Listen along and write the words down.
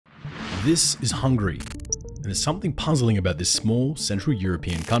This is Hungary, and there's something puzzling about this small Central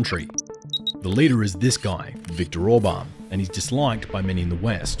European country. The leader is this guy, Viktor Orbán, and he's disliked by many in the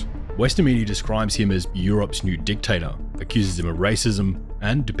West. Western media describes him as Europe's new dictator, accuses him of racism,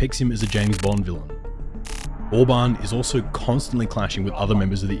 and depicts him as a James Bond villain. Orbán is also constantly clashing with other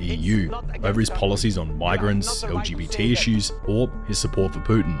members of the EU over his policies on migrants, LGBT issues, or his support for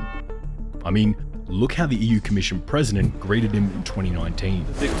Putin. I mean, look how the EU Commission president greeted him in 2019.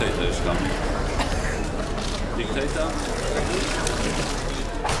 The dictator is coming. Dictator?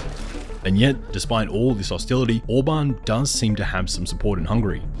 And yet, despite all this hostility, Orbán does seem to have some support in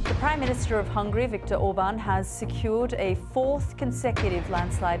Hungary. The Prime Minister of Hungary, Viktor Orbán, has secured a fourth consecutive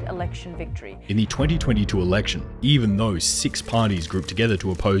landslide election victory. In the 2022 election, even though 6 parties grouped together to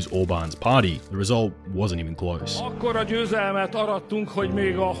oppose Orbán's party, the result wasn't even close. Akkora győzelmet arattunk, hogy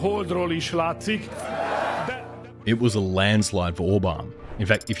még a holdról is látszik. It was a landslide for Orbán. In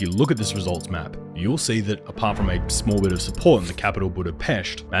fact, if you look at this results map, you'll see that apart from a small bit of support in the capital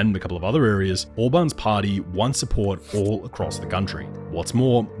Budapest and a couple of other areas, Orbán's party won support all across the country. What's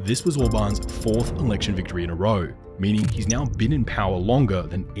more, this was Orbán's 4th election victory in a row, meaning he's now been in power longer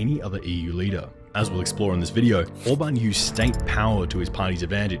than any other EU leader. As we'll explore in this video, Orbán used state power to his party's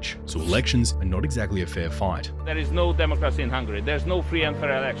advantage, so elections are not exactly a fair fight. There is no democracy in Hungary. There's no free and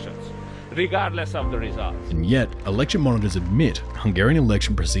fair elections, regardless of the results. And yet, election monitors admit Hungarian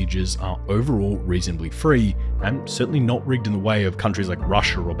election procedures are overall reasonably free and certainly not rigged in the way of countries like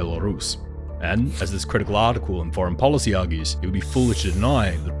Russia or Belarus. And as this critical article in Foreign Policy argues, it would be foolish to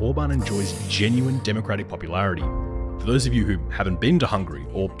deny that Orbán enjoys genuine democratic popularity. For those of you who haven't been to Hungary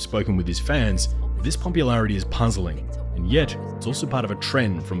or spoken with his fans, this popularity is puzzling. And yet, it's also part of a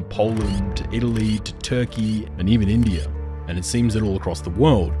trend from Poland to Italy to Turkey and even India. And it seems that all across the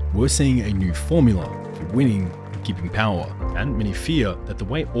world, we're seeing a new formula for winning and keeping power. And many fear that the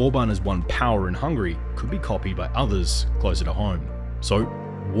way Orbán has won power in Hungary could be copied by others closer to home. So,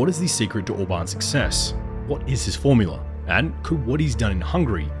 what is the secret to Orbán's success? What is his formula? And could what he's done in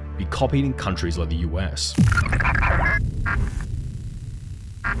Hungary be copied in countries like the US?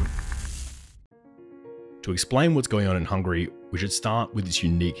 To explain what's going on in Hungary, we should start with its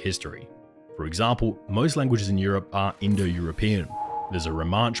unique history. For example, most languages in Europe are Indo-European. There's a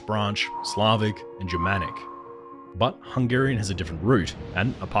Romansh branch, Slavic, and Germanic. But Hungarian has a different root,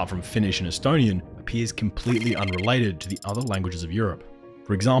 and apart from Finnish and Estonian, appears completely unrelated to the other languages of Europe.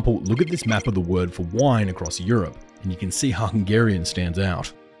 For example, look at this map of the word for wine across Europe, and you can see how Hungarian stands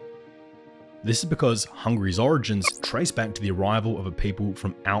out. This is because Hungary's origins trace back to the arrival of a people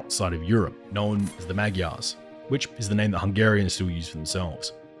from outside of Europe, known as the Magyars, which is the name that Hungarians still use for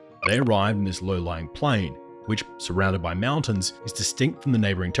themselves. They arrived in this low-lying plain, which, surrounded by mountains, is distinct from the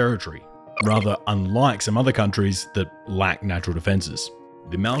neighbouring territory, rather unlike some other countries that lack natural defences.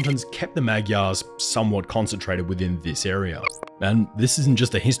 The mountains kept the Magyars somewhat concentrated within this area. And this isn't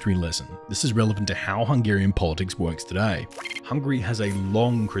just a history lesson, this is relevant to how Hungarian politics works today. Hungary has a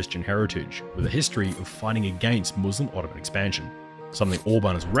long Christian heritage, with a history of fighting against Muslim Ottoman expansion, something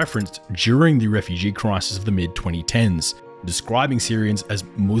Orbán has referenced during the refugee crisis of the mid-2010s, describing Syrians as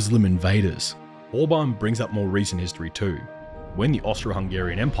Muslim invaders. Orbán brings up more recent history too. When the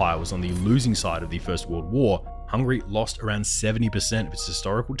Austro-Hungarian Empire was on the losing side of the First World War, Hungary lost around 70% of its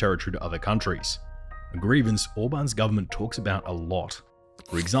historical territory to other countries. A grievance Orbán's government talks about a lot.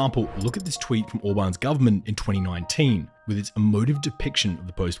 For example, look at this tweet from Orbán's government in 2019 with its emotive depiction of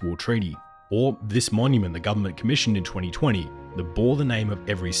the post-war treaty. Or this monument the government commissioned in 2020 that bore the name of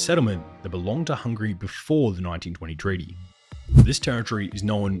every settlement that belonged to Hungary before the 1920 treaty. This territory is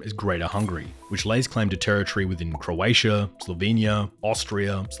known as Greater Hungary, which lays claim to territory within Croatia, Slovenia,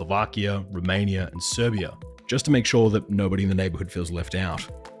 Austria, Slovakia, Romania, and Serbia, just to make sure that nobody in the neighbourhood feels left out.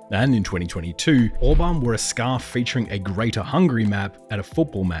 And in 2022, Orbán wore a scarf featuring a Greater Hungary map at a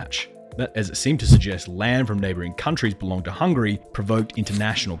football match. That, as it seemed to suggest land from neighbouring countries belonged to Hungary, provoked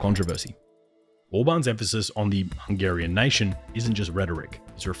international controversy. Orbán's emphasis on the Hungarian nation isn't just rhetoric,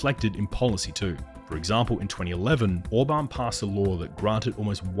 it's reflected in policy too. For example, in 2011, Orbán passed a law that granted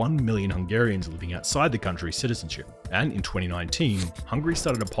almost 1 million Hungarians living outside the country citizenship. And in 2019, Hungary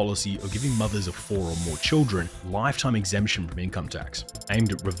started a policy of giving mothers of 4 or more children lifetime exemption from income tax,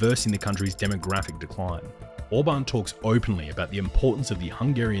 aimed at reversing the country's demographic decline. Orbán talks openly about the importance of the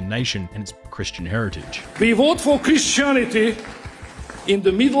Hungarian nation and its Christian heritage. We vote for Christianity in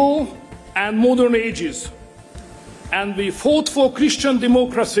the Middle and Modern Ages, and we fought for Christian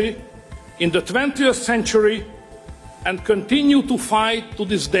democracy in the 20th century and continue to fight to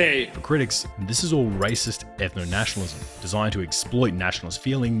this day. For critics, this is all racist ethno-nationalism, designed to exploit nationalist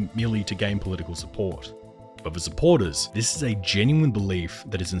feeling merely to gain political support. But for supporters, this is a genuine belief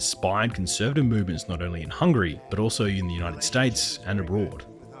that has inspired conservative movements not only in Hungary, but also in the United States and abroad.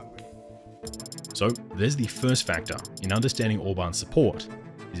 So there's the first factor in understanding Orbán's support,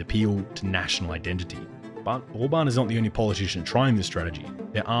 his appeal to national identity. But Orbán is not the only politician trying this strategy.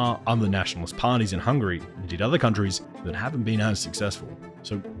 There are other nationalist parties in Hungary, and indeed other countries, that haven't been as successful.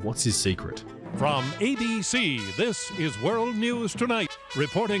 So what's his secret? From ABC, this is World News Tonight.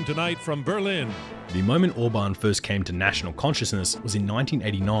 Reporting tonight from Berlin. The moment Orbán first came to national consciousness was in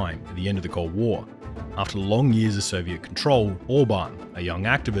 1989, at the end of the Cold War. After long years of Soviet control, Orbán, a young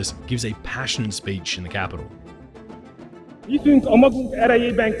activist, gives a passionate speech in the capital. Hiszünk a magunk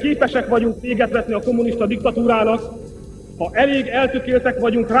erejében képesek vagyunk véget vetni a kommunista diktatúrának, ha elég eltökéltek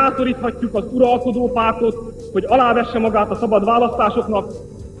vagyunk, rászoríthatjuk az uralkodó pártot, hogy alávesse magát a szabad választásoknak,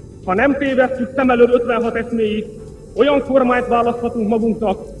 ha nem tévesztjük szem elől 56 eszméit, olyan kormányt választhatunk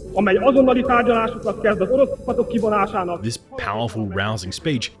magunknak, amely azonnali tárgyalásokat kezd az orosz csapatok kivonásának. This powerful, rousing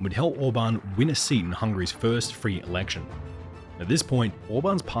speech would help Orbán win a seat in Hungary's first free election. At this point,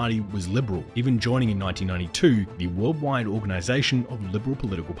 Orbán's party was liberal, even joining in 1992 the worldwide organization of liberal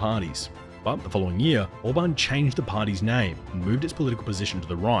political parties. But the following year, Orbán changed the party's name and moved its political position to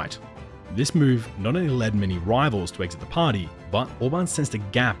the right. This move not only led many rivals to exit the party, but Orbán sensed a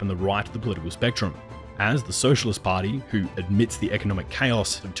gap in the right of the political spectrum, as the Socialist Party, who admits the economic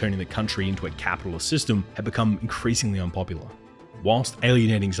chaos of turning the country into a capitalist system, had become increasingly unpopular. Whilst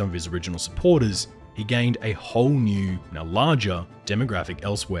alienating some of his original supporters, he gained a whole new, now larger, demographic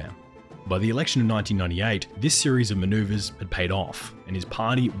elsewhere. By the election of 1998, this series of maneuvers had paid off, and his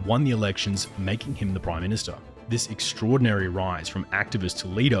party won the elections, making him the Prime Minister. This extraordinary rise from activist to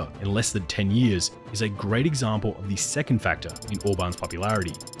leader in less than 10 years is a great example of the second factor in Orbán's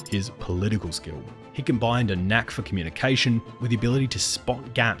popularity, his political skill. He combined a knack for communication with the ability to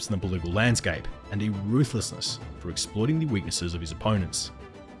spot gaps in the political landscape and a ruthlessness for exploiting the weaknesses of his opponents.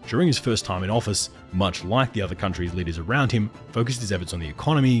 During his first time in office, much like the other countries' leaders around him, focused his efforts on the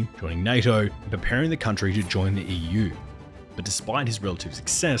economy, joining NATO, and preparing the country to join the EU. But despite his relative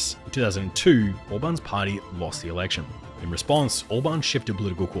success, in 2002, Orbán's party lost the election. In response, Orbán shifted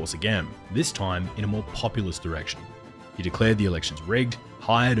political course again, this time in a more populist direction. He declared the elections rigged,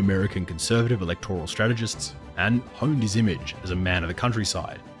 hired American conservative electoral strategists, and honed his image as a man of the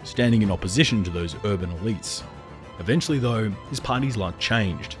countryside, standing in opposition to those urban elites. Eventually though, his party's luck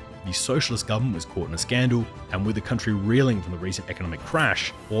changed. The socialist government was caught in a scandal, and with the country reeling from the recent economic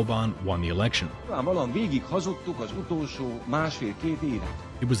crash, Orbán won the election.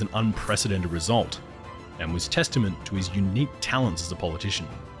 It was an unprecedented result, and was testament to his unique talents as a politician.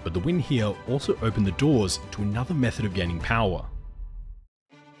 But the win here also opened the doors to another method of gaining power.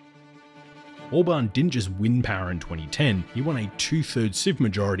 Orbán didn't just win power in 2010, he won a 2/3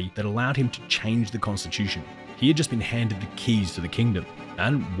 supermajority that allowed him to change the constitution. He had just been handed the keys to the kingdom,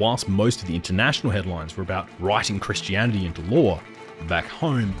 and whilst most of the international headlines were about writing Christianity into law, back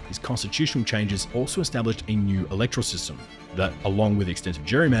home, his constitutional changes also established a new electoral system that, along with extensive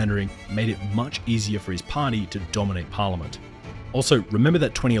gerrymandering, made it much easier for his party to dominate parliament. Also, remember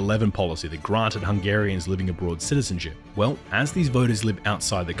that 2011 policy that granted Hungarians living abroad citizenship? Well, as these voters live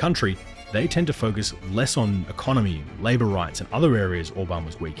outside the country, they tend to focus less on economy, labour rights and other areas Orbán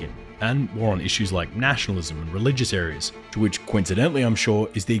was weak in, and more on issues like nationalism and religious areas, to which coincidentally I'm sure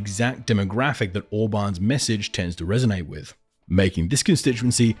is the exact demographic that Orbán's message tends to resonate with, making this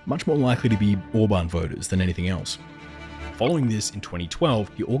constituency much more likely to be Orbán voters than anything else. Following this, in 2012,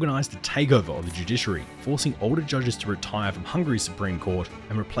 he organised a takeover of the judiciary, forcing older judges to retire from Hungary's Supreme Court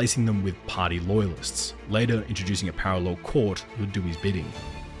and replacing them with party loyalists, later introducing a parallel court who would do his bidding.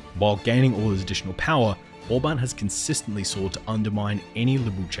 While gaining all this additional power, Orbán has consistently sought to undermine any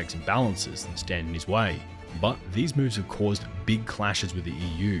liberal checks and balances that stand in his way. But these moves have caused big clashes with the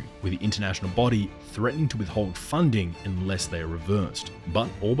EU, with the international body threatening to withhold funding unless they are reversed. But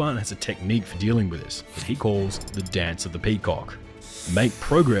Orbán has a technique for dealing with this that he calls the dance of the peacock. Make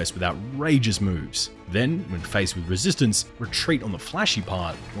progress with outrageous moves. Then, when faced with resistance, retreat on the flashy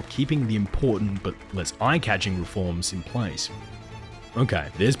part while keeping the important but less eye-catching reforms in place. Okay,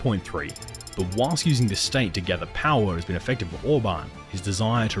 there's point 3. But whilst using the state to gather power has been effective for Orbán, his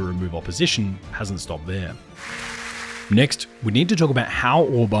desire to remove opposition hasn't stopped there. Next, we need to talk about how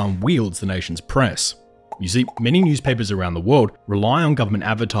Orbán wields the nation's press. You see, many newspapers around the world rely on government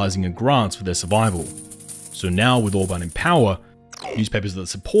advertising and grants for their survival. So now with Orbán in power, Newspapers that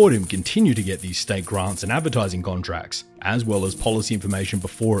support him continue to get these state grants and advertising contracts, as well as policy information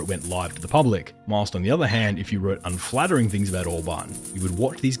before it went live to the public. Whilst on the other hand, if you wrote unflattering things about Orbán, you would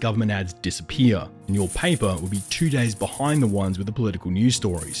watch these government ads disappear, and your paper would be 2 days behind the ones with the political news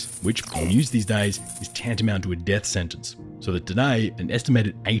stories, which in news these days is tantamount to a death sentence. So that today, an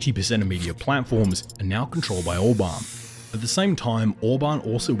estimated 80% of media platforms are now controlled by Orbán. At the same time, Orbán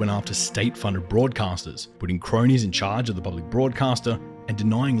also went after state-funded broadcasters, putting cronies in charge of the public broadcaster and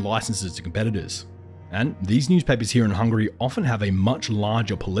denying licenses to competitors. And these newspapers here in Hungary often have a much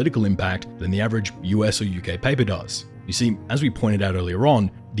larger political impact than the average US or UK paper does. You see, as we pointed out earlier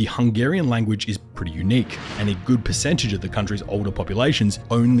on, the Hungarian language is pretty unique, and a good percentage of the country's older populations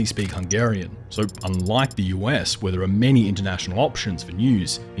only speak Hungarian. So unlike the US, where there are many international options for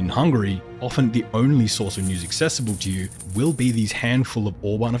news, in Hungary, often the only source of news accessible to you will be these handful of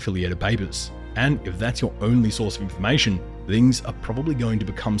Orbán-affiliated papers. And if that's your only source of information, things are probably going to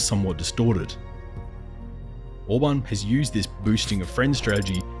become somewhat distorted. Orbán has used this boosting a friend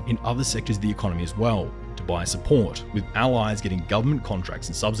strategy in other sectors of the economy as well, to buy support, with allies getting government contracts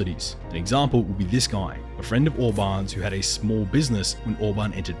and subsidies. An example would be this guy, a friend of Orbán's who had a small business when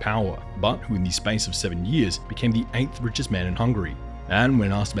Orbán entered power, but who in the space of 7 years became the 8th richest man in Hungary. And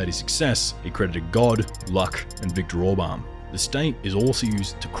when asked about his success, he credited God, luck, and Viktor Orbán. The state is also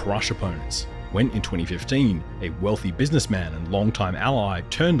used to crush opponents. When in 2015, a wealthy businessman and longtime ally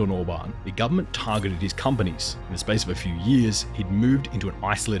turned on Orbán, the government targeted his companies. In the space of a few years, he'd moved into an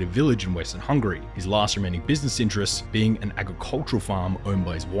isolated village in western Hungary, his last remaining business interests being an agricultural farm owned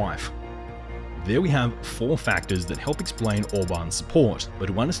by his wife. There we have 4 factors that help explain Orbán's support, but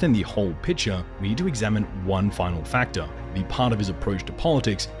to understand the whole picture, we need to examine one final factor, the part of his approach to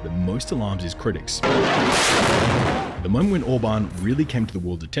politics that most alarms his critics. The moment when Orbán really came to the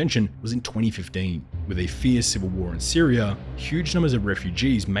world's attention was in 2015. With a fierce civil war in Syria, huge numbers of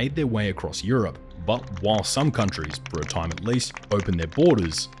refugees made their way across Europe. But while some countries, for a time at least, opened their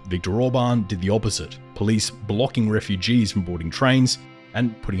borders, Viktor Orbán did the opposite, police blocking refugees from boarding trains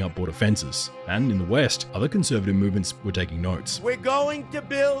and putting up border fences. And in the West, other conservative movements were taking notes. We're going to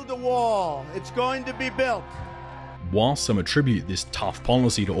build a wall. It's going to be built. While some attribute this tough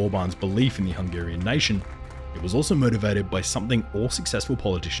policy to Orbán's belief in the Hungarian nation, it was also motivated by something all successful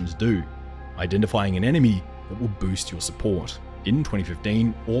politicians do, identifying an enemy that will boost your support. In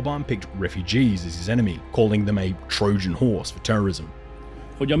 2015, Orbán picked refugees as his enemy, calling them a Trojan horse for terrorism.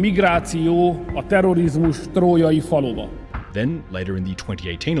 Hogy a migráció a terrorizmus trójai falova. Then, later in the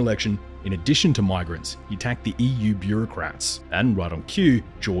 2018 election, in addition to migrants, he attacked the EU bureaucrats, and right on cue,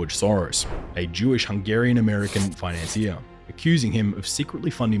 George Soros, a Jewish Hungarian-American financier, accusing him of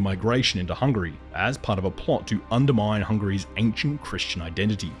secretly funding migration into Hungary as part of a plot to undermine Hungary's ancient Christian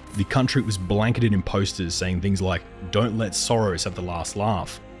identity. The country was blanketed in posters saying things like, "Don't let Soros have the last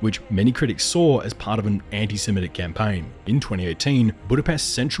laugh," which many critics saw as part of an anti-Semitic campaign. In 2018,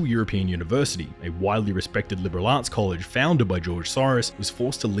 Budapest Central European University, a widely respected liberal arts college founded by George Soros, was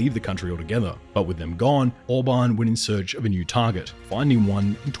forced to leave the country altogether. But with them gone, Orbán went in search of a new target, finding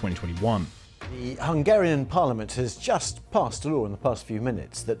one in 2021. The Hungarian parliament has just passed a law in the past few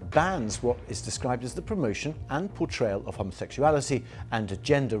minutes that bans what is described as the promotion and portrayal of homosexuality and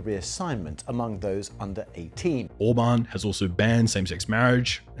gender reassignment among those under 18. Orbán has also banned same-sex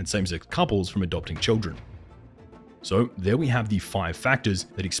marriage and same-sex couples from adopting children. So there we have the 5 factors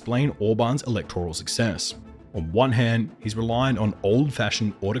that explain Orbán's electoral success. On one hand, he's relying on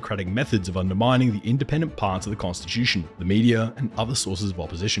old-fashioned autocratic methods of undermining the independent parts of the constitution, the media, and other sources of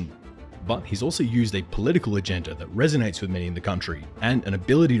opposition. But he's also used a political agenda that resonates with many in the country, and an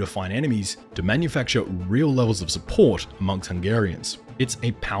ability to find enemies to manufacture real levels of support amongst Hungarians. It's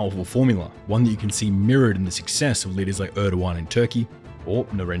a powerful formula, one that you can see mirrored in the success of leaders like Erdogan in Turkey or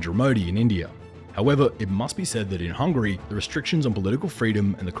Narendra Modi in India. However, it must be said that in Hungary, the restrictions on political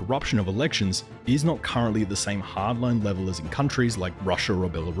freedom and the corruption of elections is not currently at the same hardline level as in countries like Russia or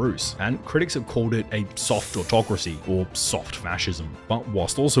Belarus, and critics have called it a soft autocracy or soft fascism, but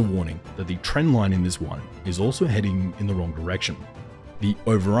whilst also warning that the trend line in this one is also heading in the wrong direction. The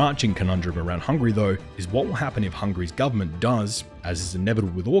overarching conundrum around Hungary, though, is what will happen if Hungary's government does, as is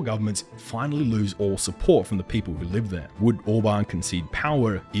inevitable with all governments, finally lose all support from the people who live there. Would Orbán concede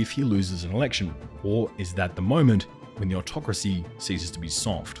power if he loses an election? Or is that the moment when the autocracy ceases to be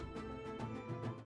soft?